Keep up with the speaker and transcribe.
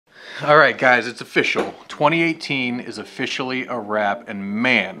All right, guys, it's official. 2018 is officially a wrap, and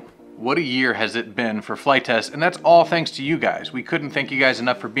man, what a year has it been for Flite Test, and that's all thanks to you guys. We couldn't thank you guys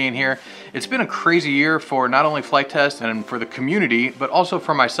enough for being here. It's been a crazy year for not only Flite Test and for the community, but also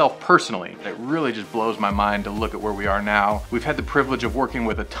for myself personally. It really just blows my mind to look at where we are now. We've had the privilege of working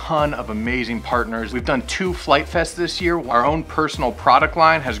with a ton of amazing partners. We've done 2 Flite Fests this year. Our own personal product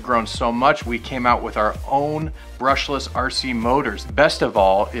line has grown so much. We came out with our own brushless RC motors. Best of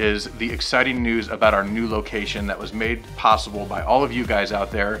all is the exciting news about our new location that was made possible by all of you guys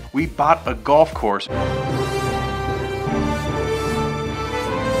out there. We bought a golf course. And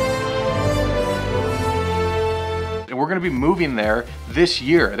we're gonna be moving there this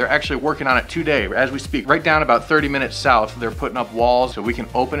year. They're actually working on it today as we speak. Right down about 30 minutes south, they're putting up walls so we can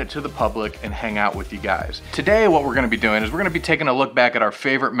open it to the public and hang out with you guys. Today, what we're gonna be doing is we're gonna be taking a look back at our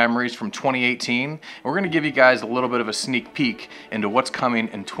favorite memories from 2018. And we're gonna give you guys a little bit of a sneak peek into what's coming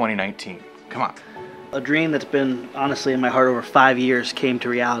in 2019. Come on. A dream that's been honestly in my heart over 5 years came to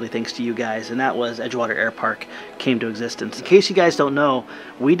reality thanks to you guys, and that was Edgewater Air Park came to existence. In case you guys don't know,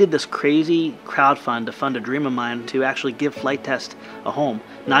 we did this crazy crowdfund to fund a dream of mine to actually give Flite Test a home.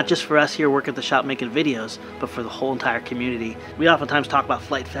 Not just for us here working at the shop making videos, but for the whole entire community. We oftentimes talk about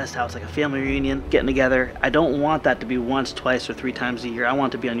Flite Fest, how it's like a family reunion, getting together. I don't want that to be once, twice, or 3 times a year. I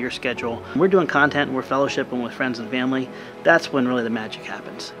want it to be on your schedule. When we're doing content and we're fellowshipping with friends and family, that's when really the magic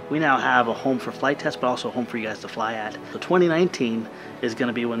happens. We now have a home for Flite Test, but also a home for you guys to fly at. So 2019 is going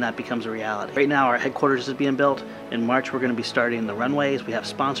to be when that becomes a reality. Right now our headquarters is being built. In March we're going to be starting the runways. We have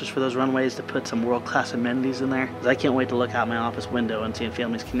sponsors for those runways to put some world-class amenities in there. I can't wait to look out my office window and seeing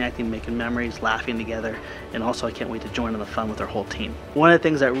families connecting, making memories, laughing together, and also I can't wait to join in the fun with our whole team. One of the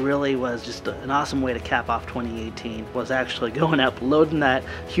things that really was just an awesome way to cap off 2018 was actually going up, loading that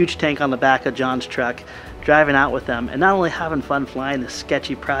huge tank on the back of John's truck, driving out with them, and not only having fun flying this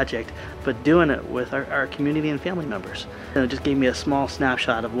sketchy project, but doing it with our community and family members. And it just gave me a small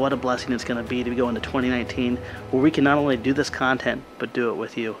snapshot of what a blessing it's going to be to go into 2019, where we can not only do this content, but do it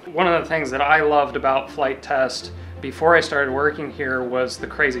with you. One of the things that I loved about Flite Test before I started working here was the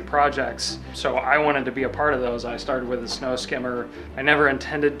crazy projects. So I wanted to be a part of those. I started with a snow skimmer. I never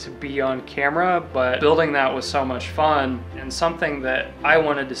intended to be on camera, but building that was so much fun. And something that I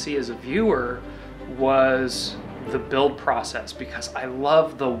wanted to see as a viewer was the build process, because I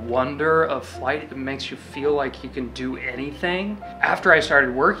love the wonder of flight. It makes you feel like you can do anything. After I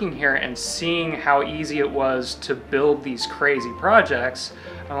started working here and seeing how easy it was to build these crazy projects,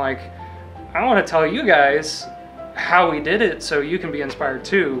 I'm like, I want to tell you guys how we did it so you can be inspired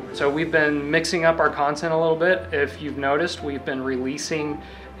too. So we've been mixing up our content a little bit. If you've noticed, we've been releasing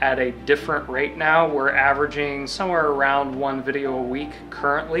at a different rate now. We're averaging somewhere around 1 video a week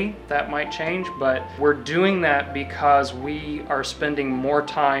currently. That might change, but we're doing that because we are spending more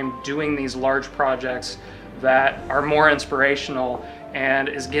time doing these large projects that are more inspirational and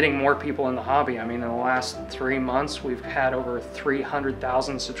is getting more people in the hobby. I mean, in the last 3 months, we've had over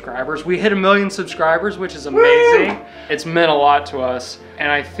 300,000 subscribers. We hit 1 million subscribers, which is amazing. Woo! It's meant a lot to us.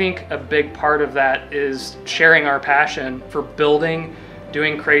 And I think a big part of that is sharing our passion for building,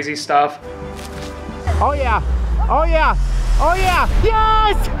 doing crazy stuff. Oh yeah, oh yeah, oh yeah,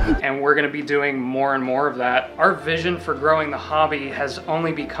 yes! And we're gonna be doing more and more of that. Our vision for growing the hobby has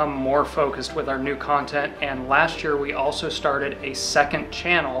only become more focused with our new content, and last year we also started a second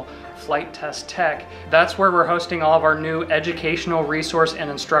channel, Flite Test Tech. That's where we're hosting all of our new educational resource and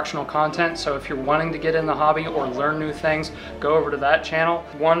instructional content. So if you're wanting to get in the hobby or learn new things, go over to that channel.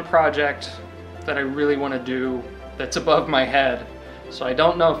 One project that I really wanna do that's above my head, so I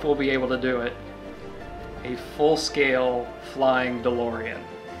don't know if we'll be able to do it. A full-scale flying DeLorean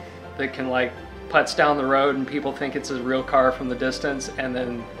that can like putz down the road and people think it's a real car from the distance, and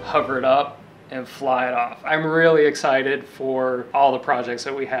then hover it up and fly it off. I'm really excited for all the projects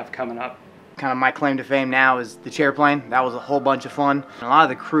that we have coming up. Kind of my claim to fame now is the chairplane. That was a whole bunch of fun. And a lot of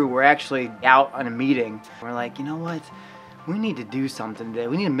the crew were actually out on a meeting. We're like, you know what? We need to do something today.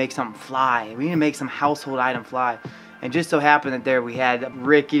 We need to make something fly. We need to make some household item fly. And just so happened that there we had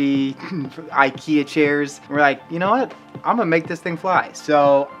rickety IKEA chairs. We're like, you know what? I'm gonna make this thing fly.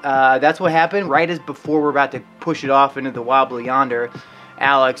 So that's what happened. Right as before we're about to push it off into the wild blue yonder,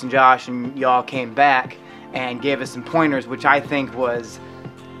 Alex and Josh and y'all came back and gave us some pointers, which I think was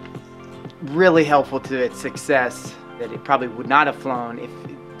really helpful to its success, that it probably would not have flown if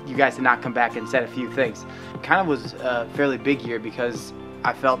you guys did not come back and said a few things. It kind of was a fairly big year because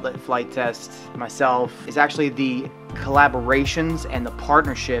I felt that Flite Test, myself, is actually the collaborations and the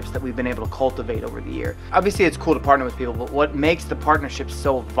partnerships that we've been able to cultivate over the year. Obviously it's cool to partner with people, but what makes the partnership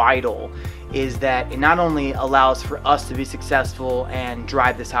so vital is that it not only allows for us to be successful and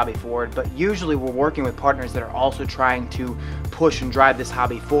drive this hobby forward, but usually we're working with partners that are also trying to push and drive this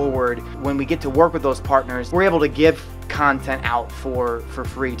hobby forward. When we get to work with those partners, we're able to give content out for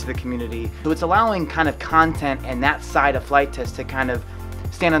free to the community. So it's allowing kind of content and that side of Flite Test to kind of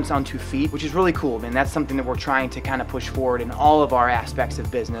stand on its own 2 feet, which is really cool, and that's something that we're trying to kind of push forward in all of our aspects of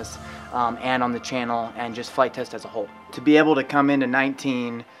business and on the channel and just Flite Test as a whole. To be able to come into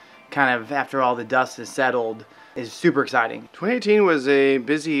 19 kind of after all the dust has settled is super exciting. 2018 was a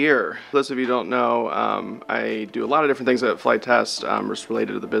busy year. For those of you who don't know, I do a lot of different things at Flite Test just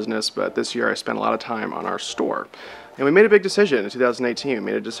related to the business, but this year I spent a lot of time on our store. And we made a big decision in 2018. We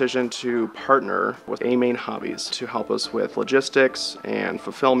made a decision to partner with A Main Hobbies to help us with logistics and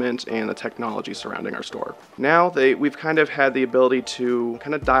fulfillment and the technology surrounding our store. Now we've kind of had the ability to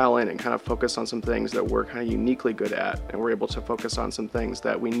kind of dial in and kind of focus on some things that we're kind of uniquely good at, and we're able to focus on some things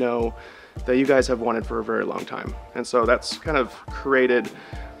that we know that you guys have wanted for a very long time. And so that's kind of created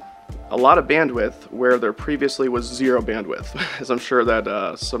a lot of bandwidth where there previously was zero bandwidth, as I'm sure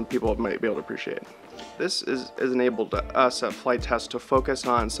that some people might be able to appreciate. This has enabled us at Flite Test to focus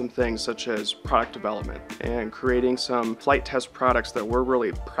on some things such as product development and creating some Flite Test products that we're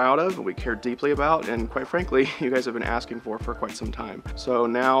really proud of and we care deeply about, and quite frankly, you guys have been asking for quite some time. So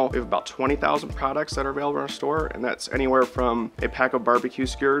now we have about 20,000 products that are available in our store, and that's anywhere from a pack of barbecue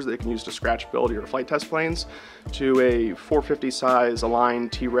skewers that you can use to scratch build your Flite Test planes to a 450 size Align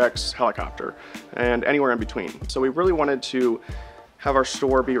T-Rex helicopter and anywhere in between. So we really wanted to have our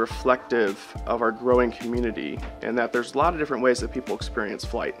store be reflective of our growing community, and that there's a lot of different ways that people experience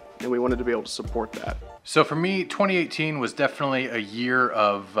flight, and we wanted to be able to support that. So for me, 2018 was definitely a year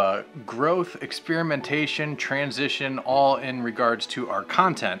of growth, experimentation, transition, all in regards to our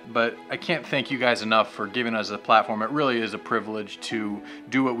content. But I can't thank you guys enough for giving us a platform. It really is a privilege to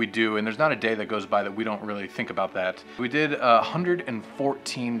do what we do, and there's not a day that goes by that we don't really think about that. We did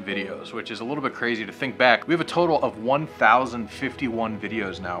 114 videos, which is a little bit crazy to think back. We have a total of 1,051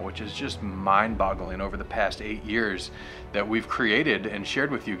 videos now, which is just mind-boggling over the past 8 years that we've created and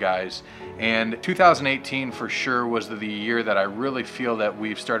shared with you guys. And 2018 for sure was the year that I really feel that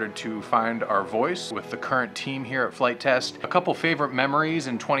we've started to find our voice with the current team here at Flite Test. A couple favorite memories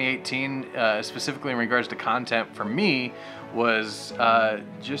in 2018, specifically in regards to content for me, was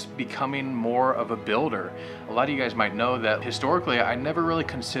just becoming more of a builder. A lot of you guys might know that historically I never really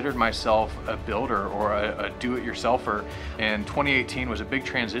considered myself a builder or a do-it-yourselfer, and 2018 was a big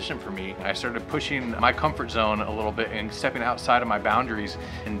transition for me. I started pushing my comfort zone a little bit and stepping outside of my boundaries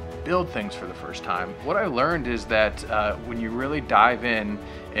and build things for the first time. What I learned is that when you really dive in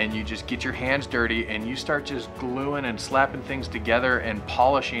and you just get your hands dirty and you start just gluing and slapping things together and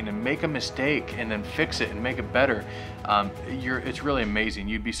polishing and make a mistake and then fix it and make it better, it's really amazing.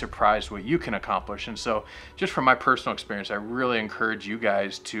 You'd be surprised what you can accomplish. And so just from my personal experience, I really encourage you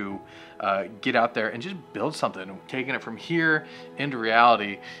guys to get out there and just build something. Taking it from here into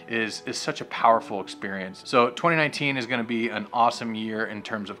reality is such a powerful experience. So 2019 is going to be an awesome year in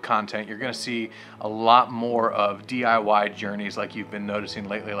terms of content. You're going to see a lot more of DIY journeys like you've been noticing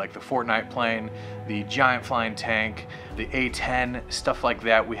lately, like the Fortnite plane, the giant flying tank, the A10, stuff like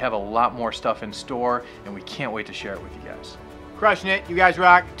that. We have a lot more stuff in store, and we can't wait to share it with you guys. Crushing it. You guys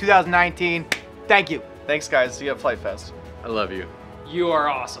rock. 2019. Thank you. Thanks guys, see you at Flite Fest. I love you. You are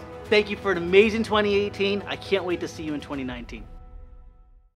awesome. Thank you for an amazing 2018. I can't wait to see you in 2019.